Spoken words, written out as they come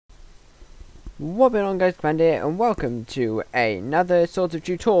What going on, guys? Commander here, and welcome to another sort of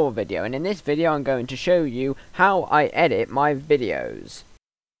tutorial video. And in this video I'm going to show you how I edit my videos.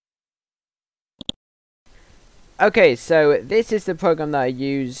 Okay, so this is the program that I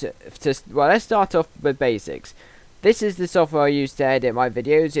use to, well, let's start off with basics. This is the software I use to edit my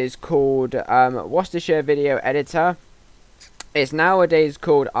videos. It's called Worcestershire Video Editor. It's nowadays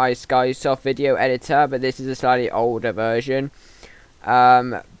called iSky Soft Video Editor, but this is a slightly older version.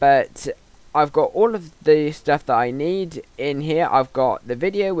 But I've got all of the stuff that I need in here. I've got the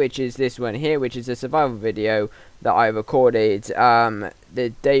video, which is this one here, which is a survival video that I recorded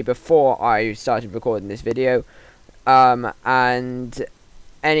the day before I started recording this video, and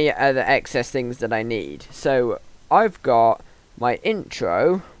any other excess things that I need. So I've got my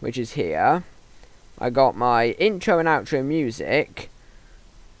intro, which is here. I got my intro and outro music.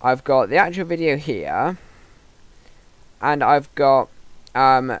 I've got the actual video here, and I've got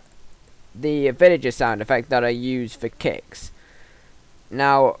the villager sound effect that I use for kicks.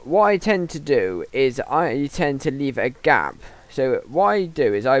 Now, what I tend to do is I tend to leave a gap. So what I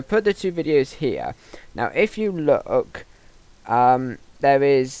do is I put the two videos here. Now, if you look, there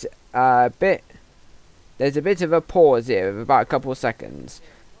is there's a bit of a pause here of about a couple of seconds,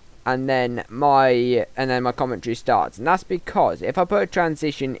 and then my commentary starts. And that's because if I put a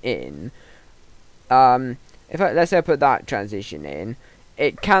transition in, let's say I put that transition in,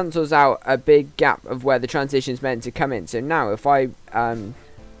 it cancels out a big gap of where the transition's meant to come in. So now if I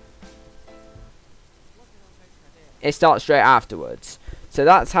it starts straight afterwards. So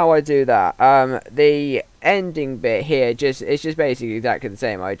that's how I do that. The ending bit here it's just basically exactly the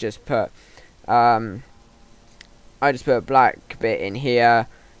same. I just put a black bit in here,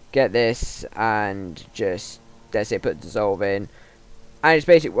 get this, and just, let's say, put dissolve in, and it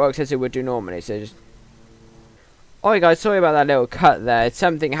basically works as it would do normally. So just, alright guys, sorry about that little cut there.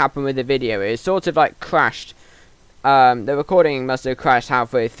 Something happened with the video. It sort of like crashed. The recording must have crashed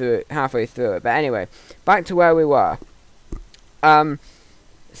halfway through it. But anyway, back to where we were.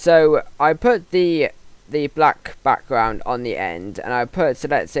 So I put the black background on the end, and I put, so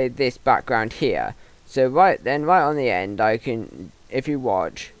let's say, this background here. So right on the end, I can, if you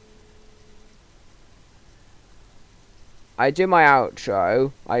watch, I do my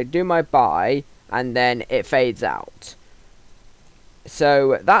outro, I do my bye, and then it fades out.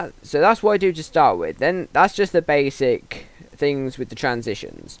 So that's what I do to start with. Then that's just the basic things with the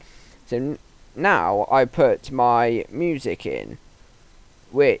transitions. So now I put my music in,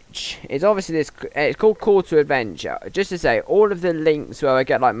 which is obviously this. It's called Call to Adventure. Just to say, all of the links where I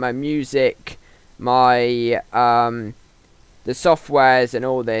get like my music, my the softwares and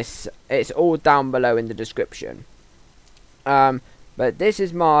all this, it's all down below in the description. But this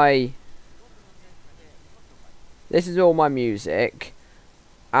is all my music,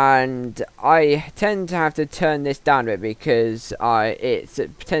 and I tend to have to turn this down a bit because it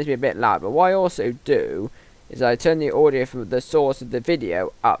tends to be a bit loud. But what I also do is I turn the audio from the source of the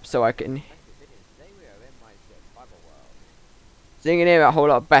video up so I can, so you can hear it a whole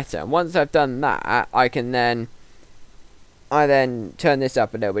lot better. And once I've done that, I then turn this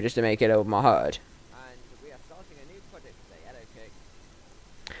up a little bit just to make it a little more heard.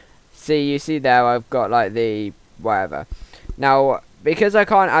 See, you see there, I've got like the whatever. Now, because I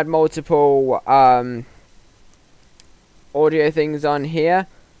can't add multiple audio things on here,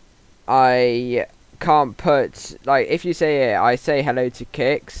 I can't put, like, if you say here, I say hello to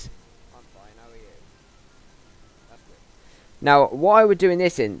Kicks. I'm fine, how are you? That's good. Now, what I would do in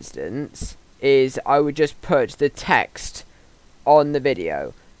this instance is I would just put the text on the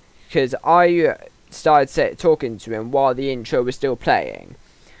video, because I started talking to him while the intro was still playing.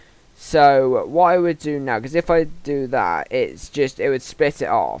 So what I would do now, because if I do that, it would split it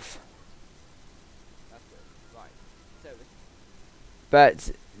off. That's good. Right.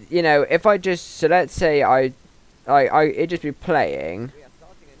 But you know, if I just, so let's say it just be playing. We are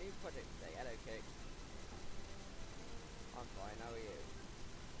starting a new project today. Hello, Kick. I'm fine. How are you?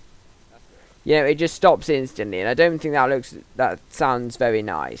 That's good. You know, it just stops instantly, and I don't think that sounds very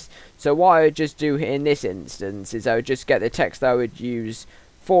nice. So what I would just do in this instance is I would just get the text that I would use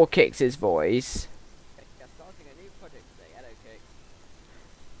for Kicks' voice.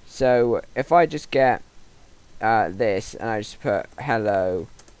 So if I just get this, and I just put hello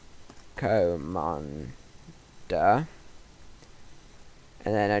Commander, and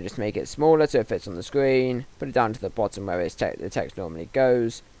then I just make it smaller so it fits on the screen, put it down to the bottom where the text normally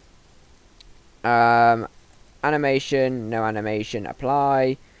goes. Animation, no animation,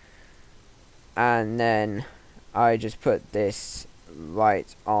 apply, and then I just put this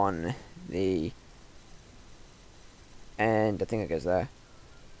right on the end. I think it goes there.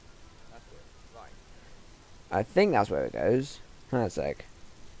 That's good. I think that's where it goes. Hang on a sec.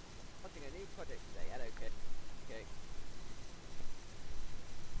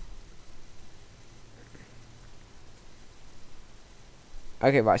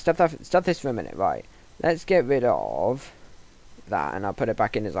 Okay, right, stop this for a minute, right. Let's get rid of that, and I'll put it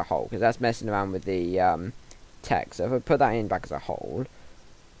back in as a whole, because that's messing around with the text. So if I put that in back as a whole,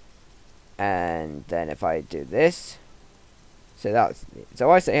 and then if I do this, so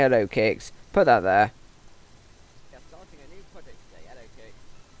I say hello kicks, put that there.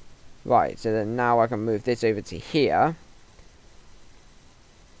 Right, so then now I can move this over to here,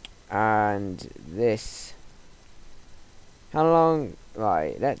 and this, how long,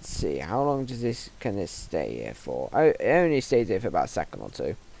 right, let's see, how long does can this stay here for? Oh, it only stays here for about a second or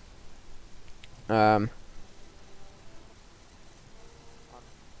two.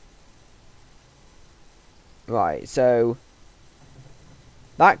 Right, so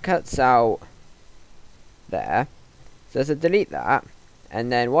that cuts out there, so delete that, and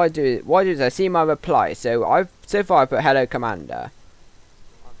then what I do is I see my reply. So far I put hello commander.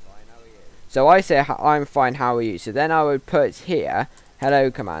 So I say I'm fine, how are you? So then I would put here hello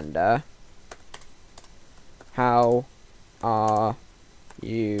commander, how are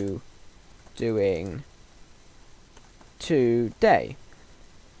you doing today?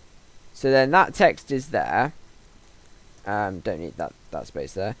 So then that text is there. Don't need that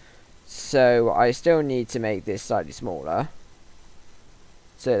space there. So I still need to make this slightly smaller,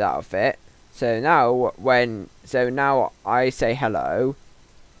 so that'll fit. So now now I say hello.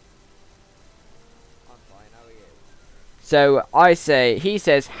 I'm fine, how are you? So he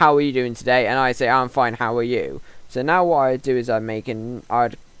says how are you doing today, and I say I'm fine, how are you? So now what I do is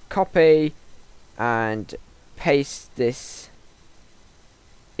I'd copy and paste this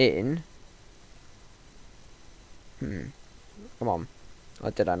in. Come on.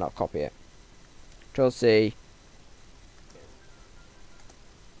 Or did I not copy it? Control C.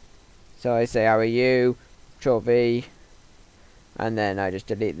 So I say how are you? Control V. And then I just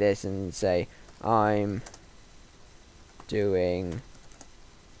delete this and say I'm doing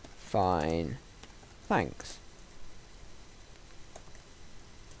fine. Thanks.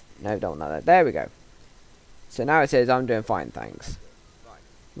 No, don't want that. There we go. So now it says I'm doing fine, thanks.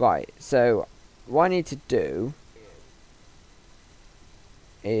 Right, so what I need to do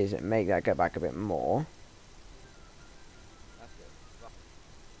is make that go back a bit more.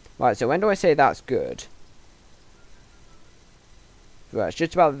 Right, so when do I say that's good? Right, it's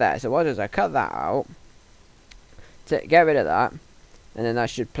just about there. So what I do is I cut that out, to get rid of that, and then that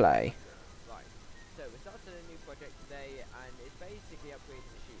should play. Right, so we started a new project today, and it's basically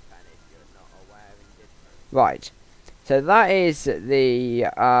upgrading the sheet pan if you're not aware and didn't. Right, so that is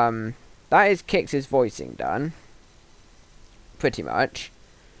that is Kix's voicing done, pretty much.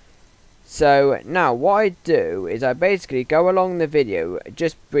 So now what I do is I basically go along the video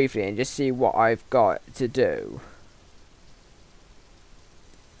just briefly and just see what I've got to do.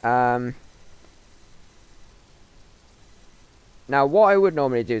 Now what I would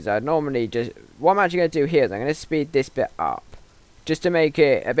normally do is what I'm actually going to do here is I'm going to speed this bit up, just to make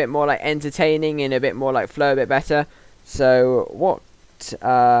it a bit more like entertaining and a bit more like flow a bit better. So what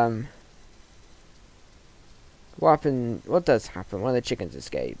does happen? One of the chickens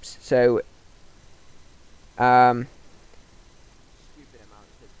escapes. So stupid amounts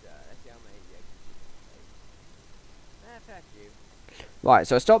of dirt. Let's see how many right,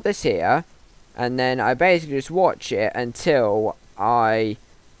 so I stop this here, and then I basically just watch it until I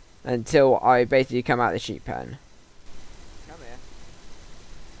basically come out of the sheep pen. Come here.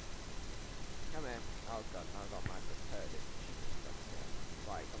 Come here. Oh god, I got my heard it.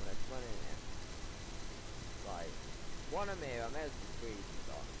 Right, come on, let's run in here. Right. One of me, I may as well breathe a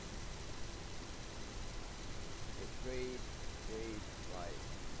lot. Just breathe, right,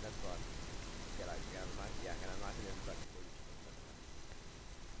 let's run. Get out, yeah, can I imagine it?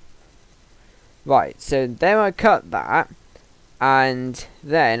 Right, so then I cut that, and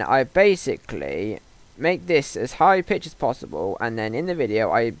then I basically make this as high pitch as possible, and then in the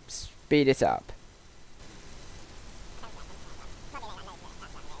video I speed it up.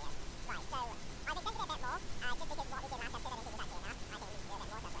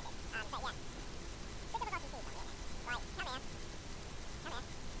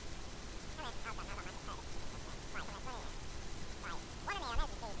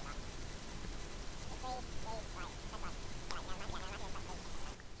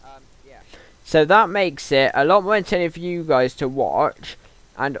 So that makes it a lot more entertaining for you guys to watch,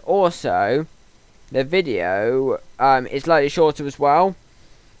 and also the video is slightly shorter as well.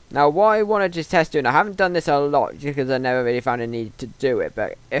 Now, what I want to just test doing, I haven't done this a lot because I never really found a need to do it,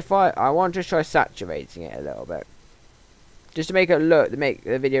 but if I want to just try saturating it a little bit, just to make make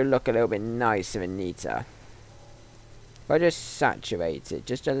the video look a little bit nicer and neater. If I just saturate it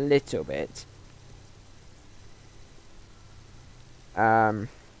just a little bit,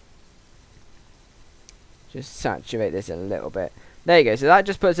 just saturate this a little bit. There you go. So that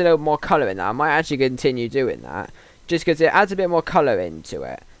just puts a little more colour in that. I might actually continue doing that, just because it adds a bit more colour into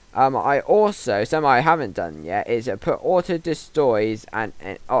it. I also, something I haven't done yet, is put auto denoise and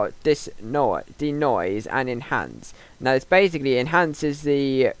denoise and enhance. Now this basically enhances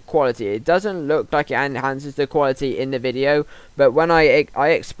the quality. It doesn't look like it enhances the quality in the video, but when I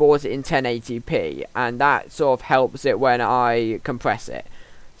export it in 1080p, and that sort of helps it when I compress it.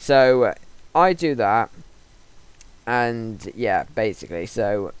 So I do that, and yeah, basically.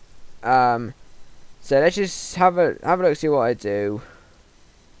 So so let's just have a look, see what I do.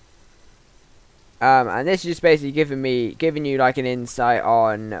 And this is just basically giving you like an insight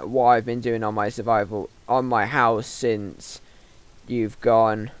on what I've been doing on my survival on my house since you've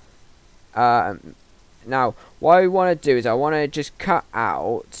gone. Now, what I want to do is I want to just cut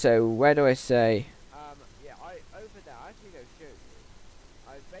out. So where do I say? Yeah, over there. I actually go show you.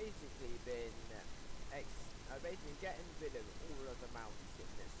 I've basically been getting rid of all of the mountain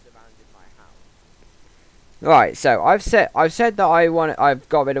that surrounded my house. Right, so I've said that I've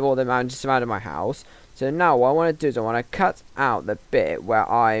got rid of all the mountains surrounding my house. So now what I want to do is I want to cut out the bit where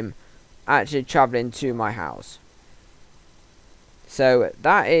I'm actually traveling to my house. So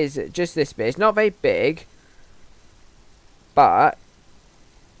that is just this bit. It's not very big, but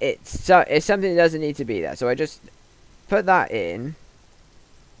it's something that doesn't need to be there. So I just put that in.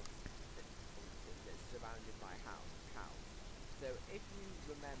 Surrounded my house. So if you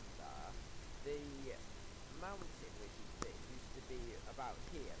remember, the mountain which is big used to be about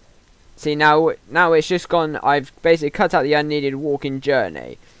here. See, now it's just gone. I've basically cut out the unneeded walking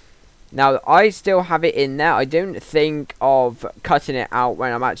journey. Now I still have it in there. I don't think of cutting it out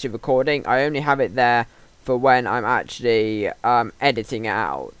when I'm actually recording. I only have it there for when I'm actually editing it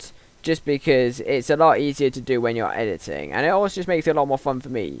out, just because it's a lot easier to do when you're editing, and it also just makes it a lot more fun for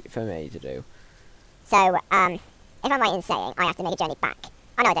me to do. So if I'm right in saying I have to make a journey back.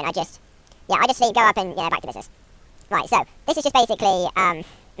 Oh no, I don't. I just go up and back to business. Right. So this is just basically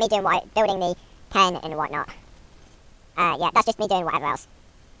me doing building the pen and whatnot. Yeah, that's just me doing whatever else.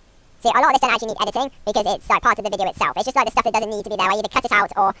 See, a lot of this don't actually need editing because it's like part of the video itself. It's just like the stuff that doesn't need to be there. I either cut it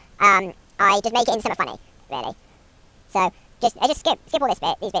out or I just make it into something funny, really. So I just skip all these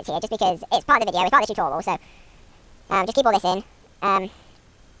bits here, just because it's part of the video, it's part of the tutorial. So just keep all this in.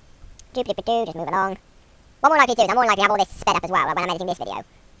 Just move along. What I'm more likely to do is I'm more likely to have all this sped up as well when I'm editing this video.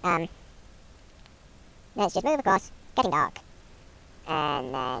 Let's just move across. Getting dark.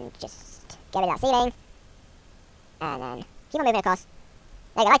 And then just get rid of that ceiling. And then keep on moving across.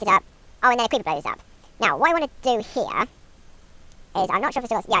 There you go, light it up. Oh, and then a creeper blows up. Now, what I want to do here is, I'm not sure if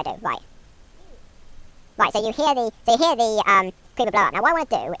it's still, yeah, I do, right. Right, so you hear the creeper blow up. Now, what I want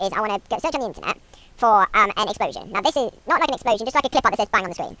to do is I want to go search on the internet for an explosion. Now, this is not like an explosion, just like a clip art that says bang on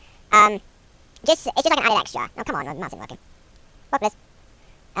the screen. It's just like an added extra. Oh, come on, my mouse isn't working. What, please?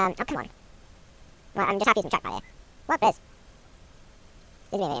 Oh, come on. Right, I'm just happy using the trackpad here. What, please?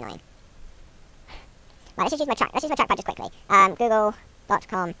 This is really annoying. Right, let's just use my trackpad just quickly.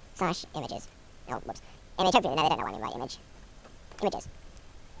 Google.com/images. Oh, whoops. Image, hopefully no, they don't know what I mean by image. Images.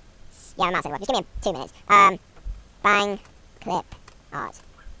 Yeah, my mouse isn't working. Just give me 2 minutes. Bang, clip, art.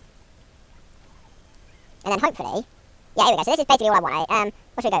 And then hopefully, yeah, here we go. So this is basically all I want.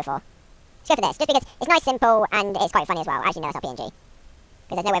 What should we go for? Let's go for this, just because it's nice, simple, and it's quite funny as well. Actually, no, it's not PNG.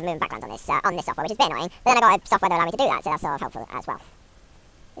 Because there's no way of moving backgrounds on this software, which is a bit annoying. But then I got a software that allows me to do that, so that's sort of helpful as well.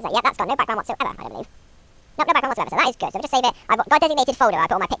 It's like, yeah, that's got no background whatsoever, I don't believe. Nope, no background whatsoever, so that is good. So if I just save it, I've got a designated folder I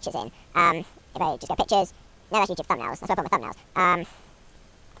put all my pictures in. If I just go pictures, no, that's YouTube thumbnails, that's where I put my thumbnails.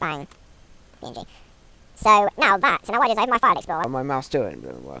 Bang, PNG. So now what I do is I have my file explorer. My mouse still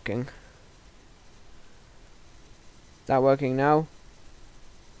isn't working. Is that working now?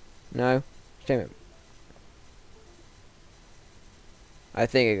 No? I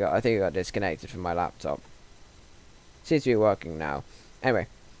think it got disconnected from my laptop. Seems to be working now. Anyway,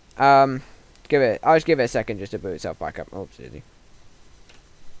 I'll just give it a second just to boot itself back up. Oops, easy.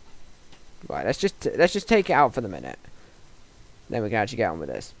 Right, let's just take it out for the minute. Then we can actually get on with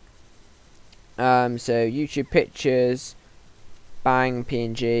this. So YouTube pictures, bang,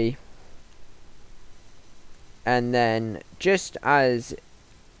 PNG, and then just as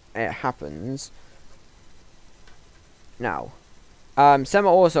it happens, now, something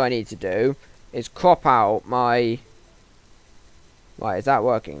also I need to do is crop out my Right, is that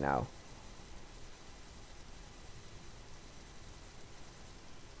working now?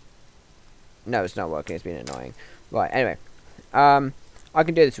 No, it's not working. It's been annoying. Right, anyway. I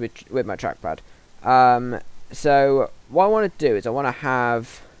can do this with my trackpad. So, what I want to do is I want to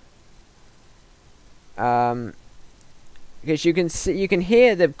have... because you can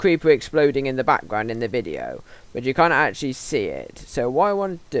hear the creeper exploding in the background in the video, but you can't actually see it. So, what I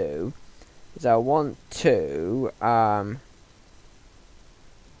want to do is I want to...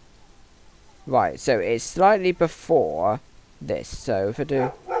 right, so it's slightly before this. So, if I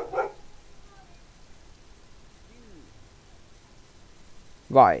do...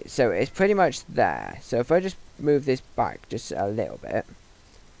 Right, so it's pretty much there. So if I just move this back just a little bit.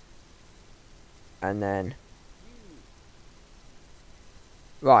 And then...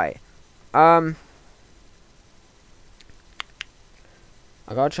 Right. I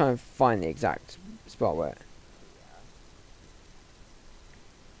gotta try and find the exact spot where...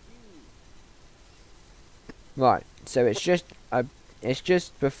 Right, so it's just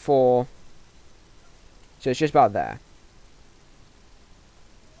before... So it's just about there.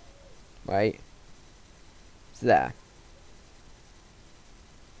 Right. It's there.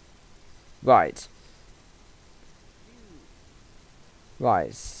 Right.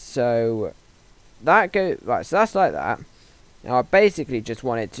 Right, so that go right, so that's like that. Now I basically just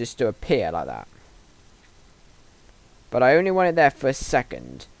want it just to appear like that. But I only want it there for a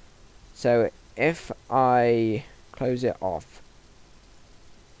second. So if I close it off.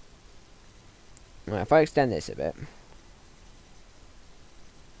 Right, if I extend this a bit.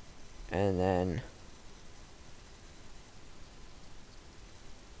 And then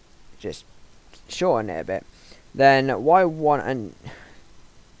just shorten it a bit. Then what I want, and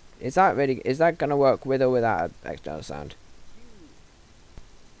is that gonna work with or without external sound?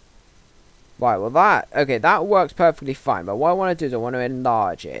 Right, well that works perfectly fine, but what I want to do is I want to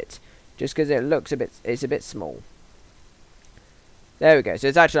enlarge it. Just because it looks it's a bit small. There we go, so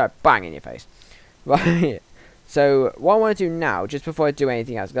it's actually like bang in your face. Right. So what I want to do now, just before I do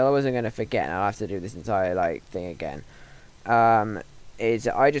anything else, because I wasn't going to forget, and I'll have to do this entire thing again, is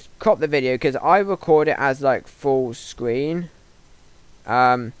I just crop the video because I record it as like full screen,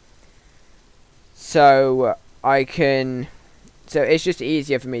 so I can, so it's just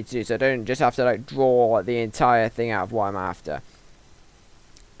easier for me to do, so I don't just have to like draw the entire thing out of what I'm after.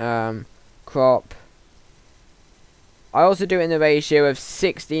 Crop. I also do it in the ratio of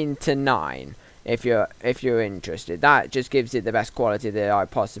 16:9. If you're interested, that just gives it the best quality that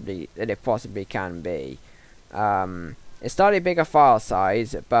it possibly can be. It's slightly bigger file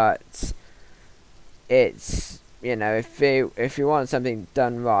size, but it's, you know, if you want something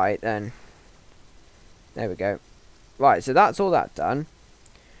done right, then there we go. Right, so that's all that done.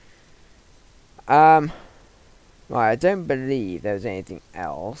 Right, I don't believe there's anything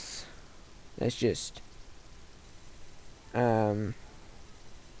else. Let's just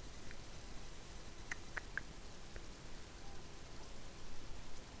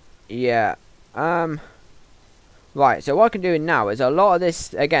yeah. Right, so what I can do now is a lot of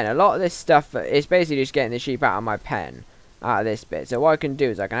this stuff is basically just getting the sheep out of my pen, out of this bit. So what I can do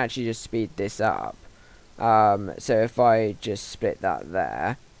is I can actually just speed this up. So if I just split that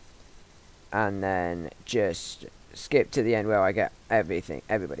there, and then just skip to the end where I get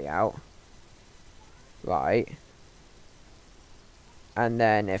everybody out. Right. And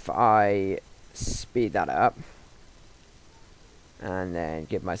then if I speed that up, and then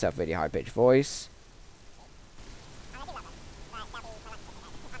give myself a really high pitched voice.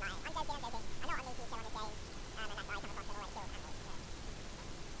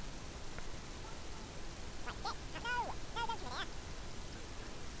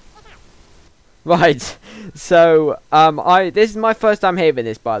 Right, so this is my first time hearing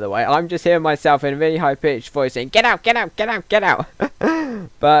this, by the way. I'm just hearing myself in a really high pitched voice saying, "Get out, get out, get out, get out."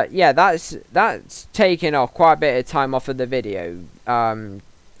 But yeah, that's taken off quite a bit of time off of the video.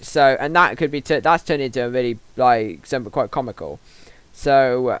 So, and that could be that's turned into a really something quite comical.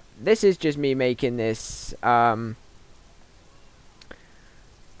 So this is just me making this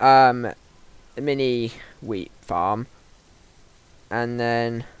mini wheat farm, and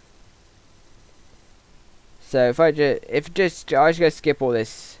then. So if I just go skip all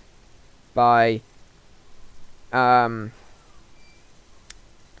this by I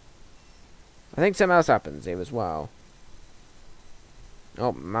think something else happens here as well.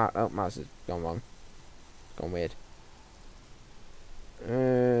 Oh, mouse has gone wrong. It's gone weird.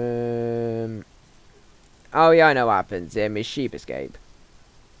 Oh yeah, I know what happens. His sheep escape.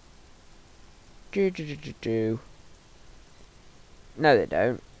 No, they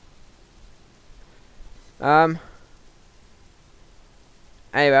don't.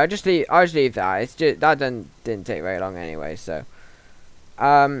 Anyway, I'll just leave that. It's just that didn't take very long anyway. So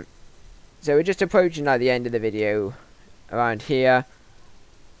so we're just approaching like the end of the video around here.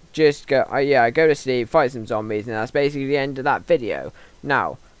 Just go, yeah, go to sleep, fight some zombies, and that's basically the end of that video.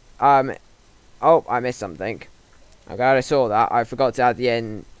 Now, oh, I missed something. I'm glad I saw that. I forgot to add the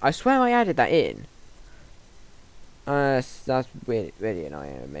end. I swear I added that in. That's really, really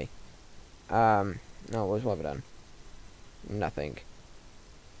annoying with me. No, what have I done? Nothing.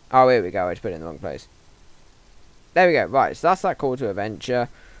 Oh, here we go. I just put it in the wrong place. There we go. Right, so that's that call to adventure.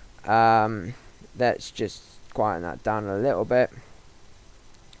 Let's just quieten that down a little bit.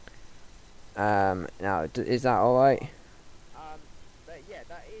 Now, is that alright? But yeah,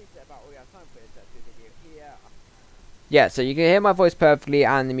 that is about all we have time for this video here. Yeah, so you can hear my voice perfectly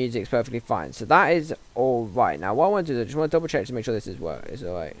and the music's perfectly fine. So that is alright. Now, what I want to do is I just want to double check to make sure this is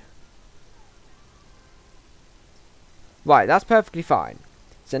alright. Right, that's perfectly fine.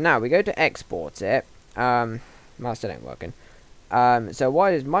 So now we go to export it. Well, still ain't working. So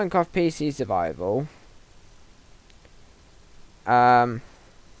what is Minecraft PC Survival?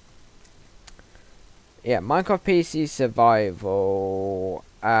 Yeah, Minecraft PC Survival.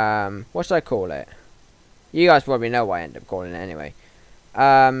 What should I call it? You guys probably know what I end up calling it anyway.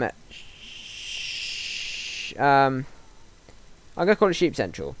 I'm gonna call it Sheep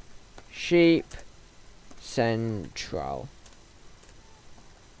Central. Sheep Central.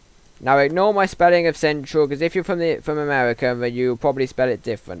 Now ignore my spelling of Central, because if you're from America, then you'll probably spell it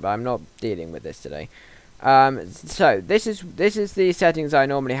different. But I'm not dealing with this today. So this is the settings I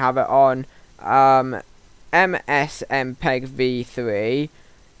normally have it on. MSMPEG V3,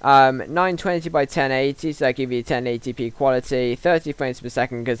 920 by 1080, so that gives you 1080p quality, 30 frames per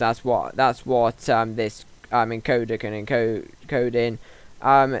second, because that's what this encoder can encode in.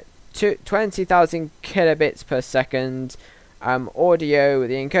 20,000 kilobits per second. Audio,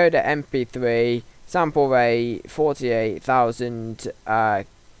 the encoder MP3, sample rate 48,000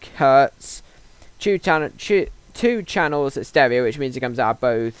 hertz. Two channels stereo, which means it comes out of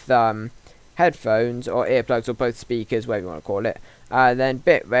both headphones or earplugs or both speakers, whatever you want to call it. Then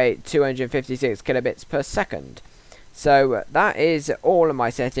bitrate 256 kilobits per second. So that is all of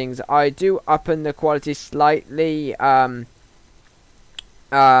my settings. I do upen the quality slightly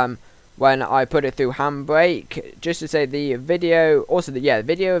when I put it through handbrake, just to say the video, also the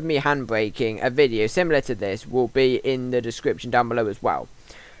video of me handbraking, a video similar to this will be in the description down below as well.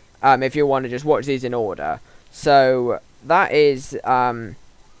 If you want to just watch these in order. So that is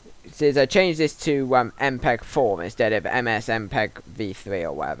since I changed this to MPEG 4 instead of MSMPEG V3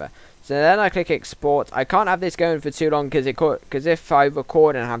 or whatever. So then I click export. I can't have this going for too long because if I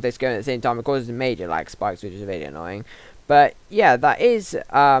record and have this going at the same time, it causes major lag spikes, which is really annoying. But yeah, that is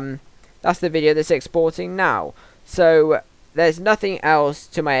that's the video that's exporting now. So there's nothing else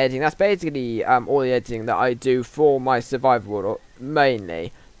to my editing. That's basically all the editing that I do for my survival world,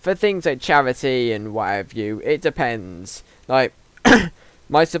 mainly for things like charity and what have you. It depends. Like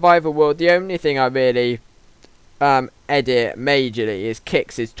my survival world, the only thing I really edit majorly is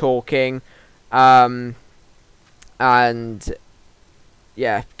Kix' talking, and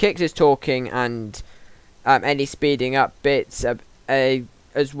yeah, Kix' talking and any speeding up bits,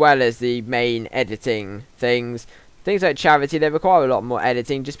 as well as the main editing things. Things like charity, they require a lot more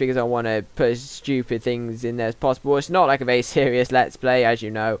editing just because I want to put as stupid things in there as possible. It's not like a very serious Let's Play, as you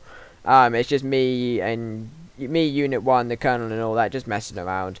know. It's just me, Unit 1, the Colonel and all that, just messing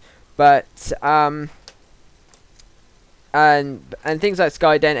around. But, and things like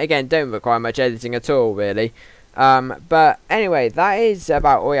Skydent, again, don't require much editing at all, really. But anyway, that is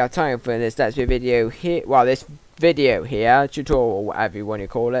about all we have time for in this Let's Play video here. Well, this video here, tutorial, whatever you want to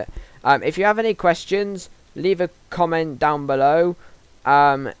call it. If you have any questions, leave a comment down below.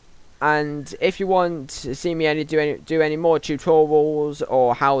 And if you want to see me do any more tutorials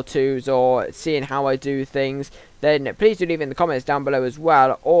or how-tos or seeing how I do things, then please do leave in the comments down below as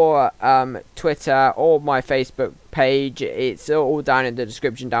well, or Twitter or my Facebook page. It's all down in the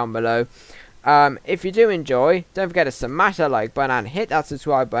description down below. If you do enjoy, don't forget to smash that like button and hit that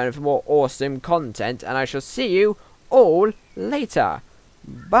subscribe button for more awesome content, and I shall see you all later.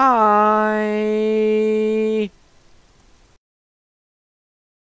 Bye.